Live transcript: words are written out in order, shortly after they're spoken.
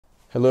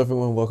Hello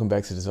everyone, welcome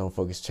back to the Zone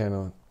Focus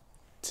channel.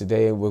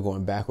 Today we're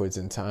going backwards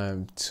in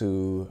time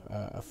to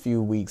a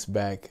few weeks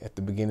back at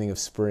the beginning of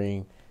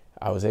spring.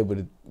 I was able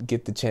to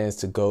get the chance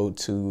to go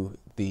to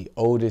the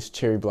oldest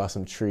cherry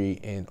blossom tree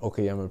in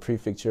Okayama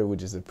Prefecture,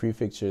 which is a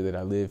prefecture that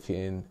I live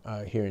in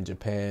here in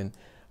Japan.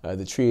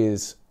 The tree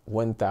is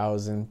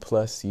 1,000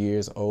 plus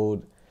years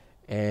old,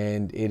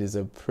 and it is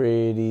a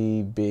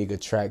pretty big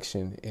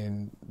attraction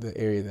in the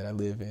area that I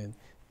live in.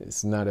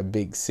 It's not a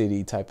big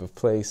city type of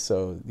place,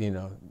 so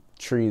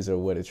trees are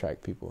what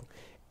attract people.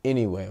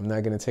 Anyway, I'm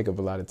not going to take up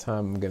a lot of time.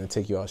 I'm going to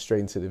take you all straight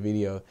into the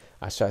video.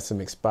 I shot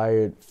some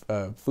expired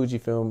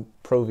FUJIFILM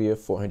PROVIA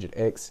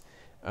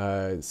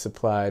 400X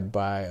supplied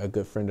by a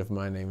good friend of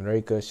mine named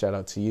Reika. Shout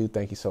out to you.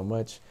 Thank you so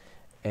much.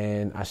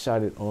 And I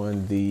shot it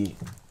on the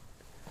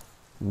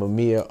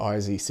Mamiya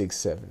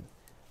RZ67.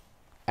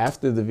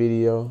 After the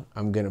video,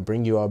 I'm going to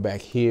bring you all back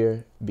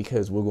here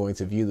because we're going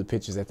to view the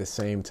pictures at the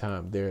same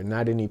time. There are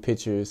not any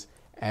pictures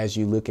as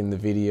you look in the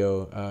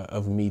video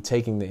of me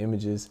taking the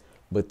images,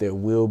 but there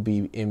will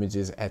be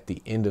images at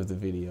the end of the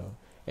video,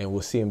 and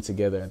we'll see them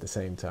together at the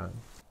same time.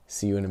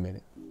 See you in a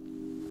minute.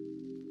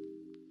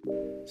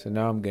 So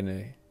now I'm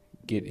gonna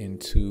get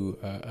into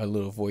a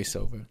little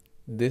voiceover.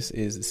 This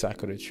is the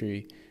sakura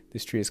tree.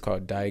 This tree is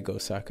called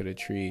Daigo sakura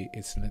tree.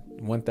 It's a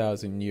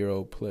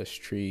 1,000-year-old plus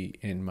tree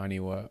in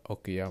Mamiya,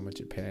 Okayama,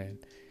 Japan,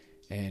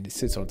 and it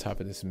sits on top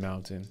of this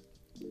mountain.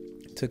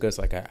 It took us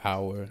like an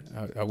hour.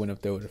 I went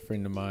up there with a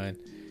friend of mine,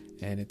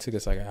 and it took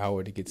us like an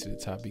hour to get to the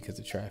top because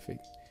of traffic.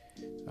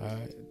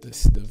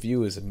 The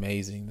view is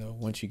amazing though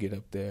once you get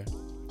up there,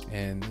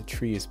 and the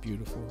tree is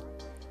beautiful.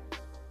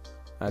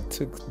 I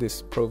took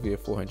this Provia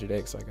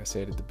 400X, like I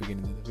said at the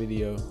beginning of the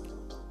video,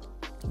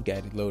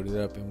 got it loaded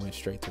up and went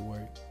straight to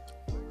work.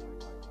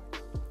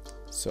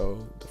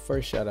 So the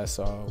first shot I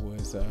saw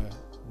was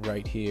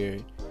right here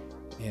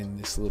in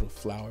this little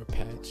flower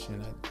patch,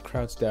 and I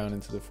crouched down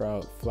into the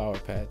flower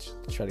patch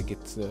to try to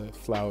get the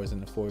flowers in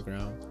the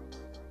foreground.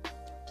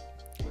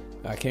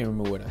 I can't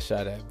remember what I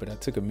shot at, but I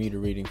took a meter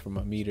reading from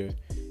my meter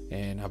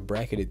and I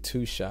bracketed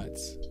 2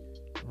 shots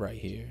right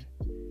here.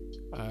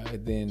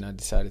 Then I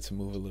decided to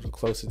move a little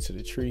closer to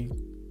the tree.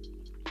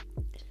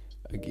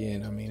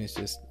 Again, I mean, it's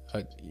just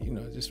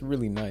just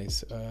really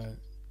nice, a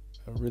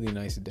really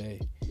nice day.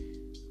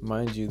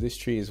 Mind you, this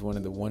tree is one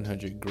of the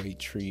 100 great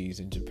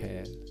trees in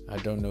Japan. I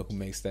don't know who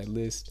makes that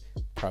list,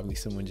 probably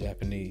someone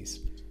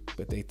Japanese,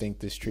 but they think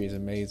this tree is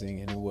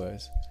amazing, and it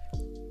was.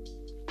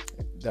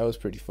 That was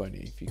pretty funny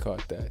if you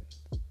caught that.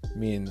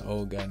 Me and the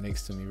old guy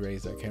next to me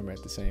raised our camera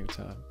at the same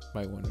time.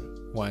 Might want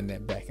to wind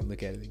that back and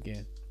look at it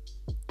again.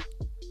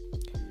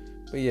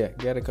 But yeah,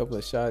 got a couple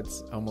of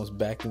shots, almost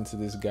backed into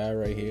this guy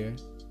right here,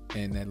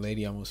 and that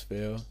lady almost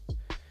fell.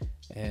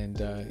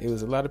 And it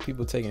was a lot of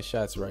people taking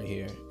shots right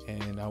here,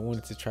 and I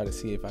wanted to try to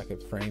see if I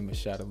could frame a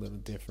shot a little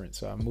different.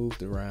 So I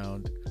moved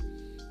around,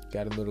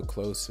 got a little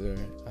closer.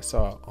 I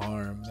saw an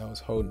arm that was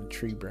holding a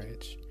tree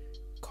branch,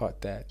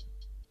 caught that.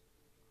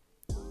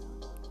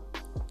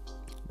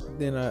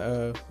 Then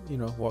I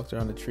walked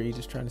around the tree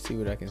just trying to see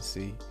what I can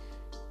see.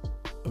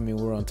 I mean,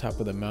 we're on top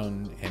of the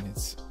mountain and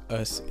it's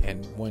us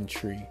and one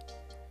tree,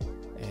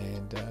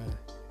 and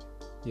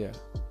yeah,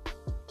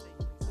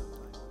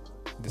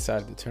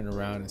 decided to turn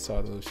around and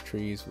saw those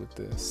trees with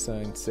the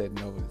sun setting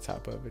over the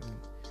top of it,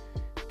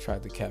 and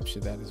tried to capture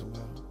that as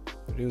well.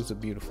 But it was a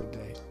beautiful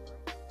day.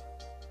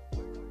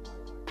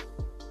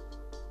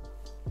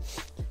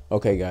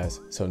 Okay guys,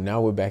 so now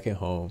we're back at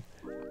home.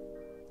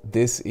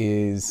 This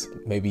is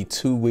maybe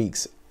 2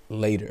 weeks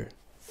later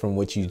from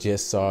what you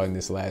just saw in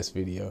this last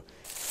video.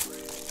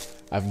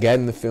 I've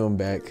gotten the film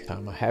back. I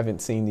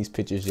haven't seen these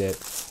pictures yet.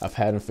 I've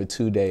had them for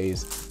 2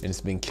 days, and it's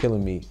been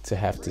killing me to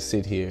have to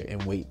sit here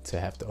and wait to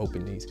have to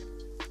open these.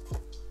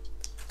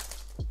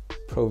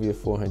 Provia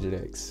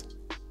 400X.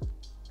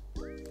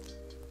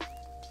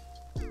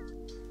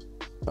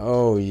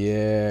 Oh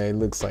yeah, it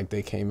looks like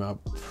they came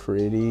out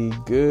pretty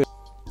good.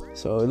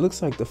 So it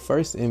looks like the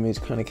first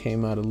image kind of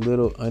came out a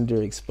little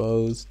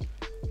underexposed.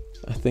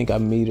 I think I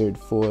metered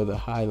for the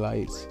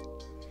highlights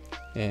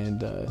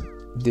and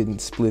didn't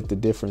split the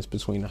difference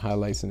between the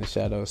highlights and the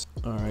shadows.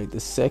 All right, the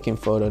second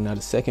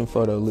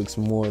photo looks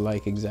more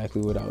like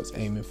exactly what I was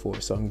aiming for.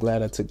 So I'm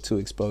glad I took 2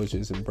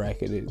 exposures and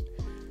bracketed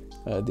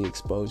the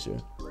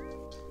exposure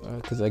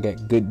because I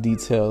got good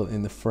detail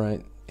in the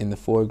front, in the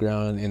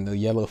foreground, in the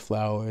yellow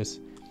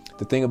flowers.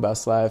 The thing about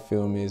slide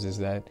film is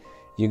that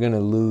you're gonna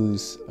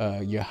lose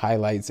your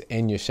highlights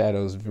and your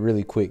shadows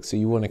really quick. So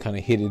you wanna kind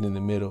of hit it in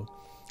the middle,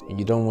 and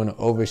you don't wanna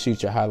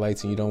overshoot your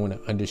highlights and you don't wanna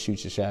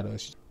undershoot your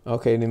shadows.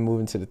 Okay, then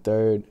moving to the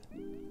third.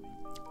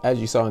 As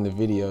you saw in the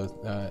video,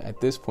 at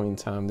this point in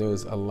time, there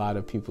was a lot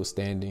of people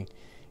standing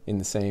in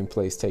the same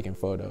place taking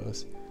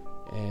photos.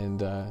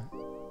 And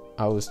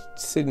I was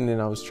sitting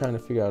and I was trying to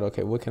figure out,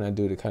 okay, what can I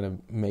do to kind of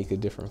make a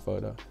different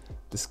photo?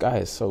 The sky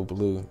is so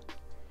blue.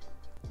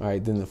 All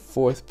right, then the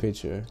fourth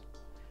picture,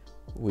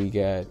 we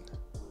got,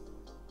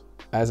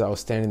 as I was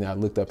standing there, I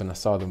looked up and I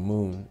saw the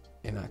moon,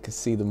 and I could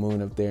see the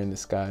moon up there in the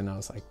sky, and I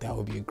was like, that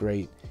would be a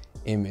great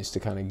image to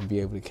kind of be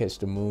able to catch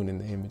the moon in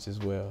the image as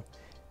well.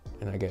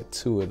 And I got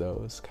 2 of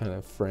those kind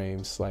of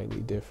framed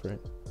slightly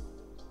different.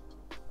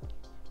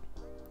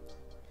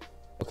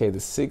 Okay, the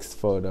 6th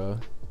photo,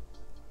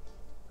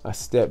 I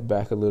stepped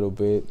back a little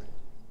bit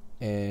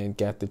and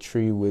got the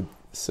tree with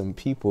some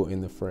people in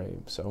the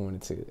frame. So I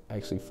wanted to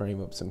actually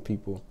frame up some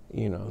people,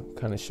 you know,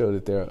 kind of show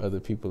that there are other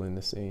people in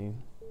the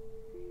scene.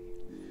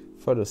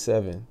 Photo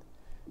 7.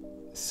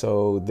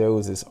 So there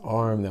was this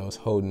arm that was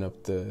holding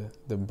up the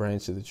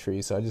branch of the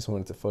tree. So I just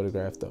wanted to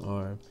photograph the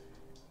arm.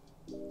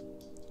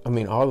 I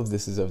mean, all of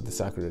this is of the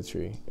sakura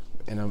tree.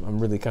 And I'm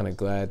really kind of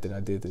glad that I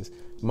did this.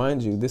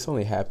 Mind you, this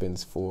only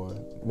happens for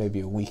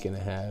maybe a week and a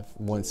half,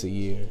 once a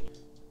year.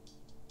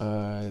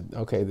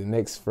 Okay, the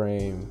next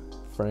frame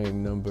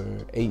number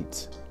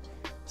 8.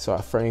 So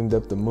I framed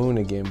up the moon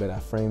again, but I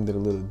framed it a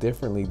little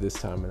differently this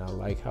time, and I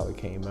like how it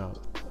came out.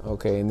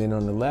 Okay, and then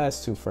on the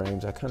last 2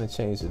 frames, I kind of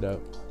changed it up.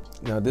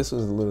 Now this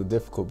was a little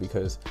difficult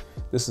because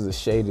this is a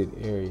shaded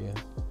area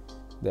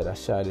that I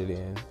shot it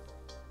in.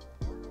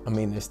 I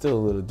mean, there's still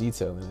a little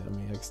detail in it. I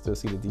mean, I can still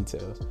see the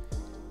details.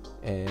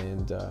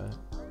 And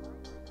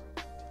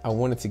I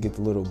wanted to get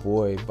the little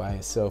boy by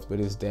himself, but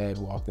his dad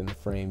walked in the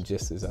frame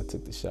just as I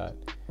took the shot.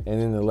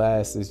 And then the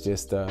last is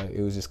just,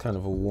 it was just kind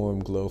of a warm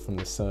glow from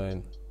the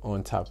sun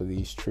on top of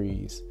these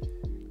trees.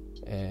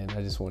 And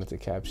I just wanted to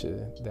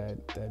capture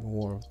that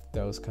warmth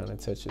that was kind of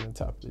touching the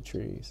top of the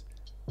trees.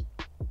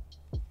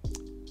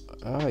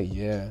 Oh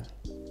yeah,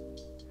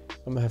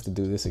 I'm gonna have to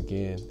do this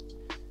again.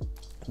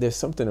 There's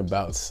something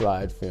about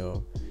slide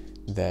film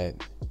that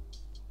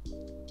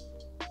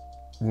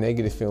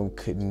negative film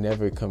could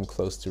never come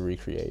close to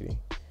recreating.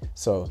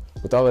 So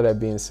with all of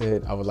that being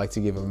said, I would like to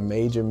give a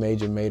major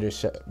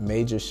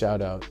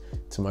shout out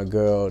to my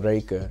girl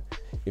Reika.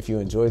 If you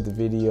enjoyed the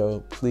video,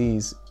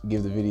 please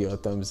give the video a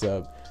thumbs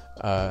up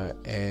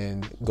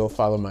and go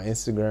follow my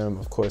Instagram.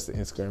 Of course, the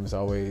Instagram is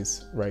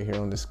always right here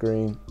on the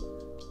screen.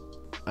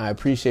 I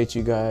appreciate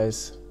you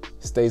guys.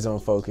 Stay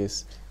zone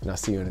focused, and I'll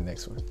see you in the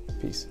next one.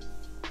 Peace.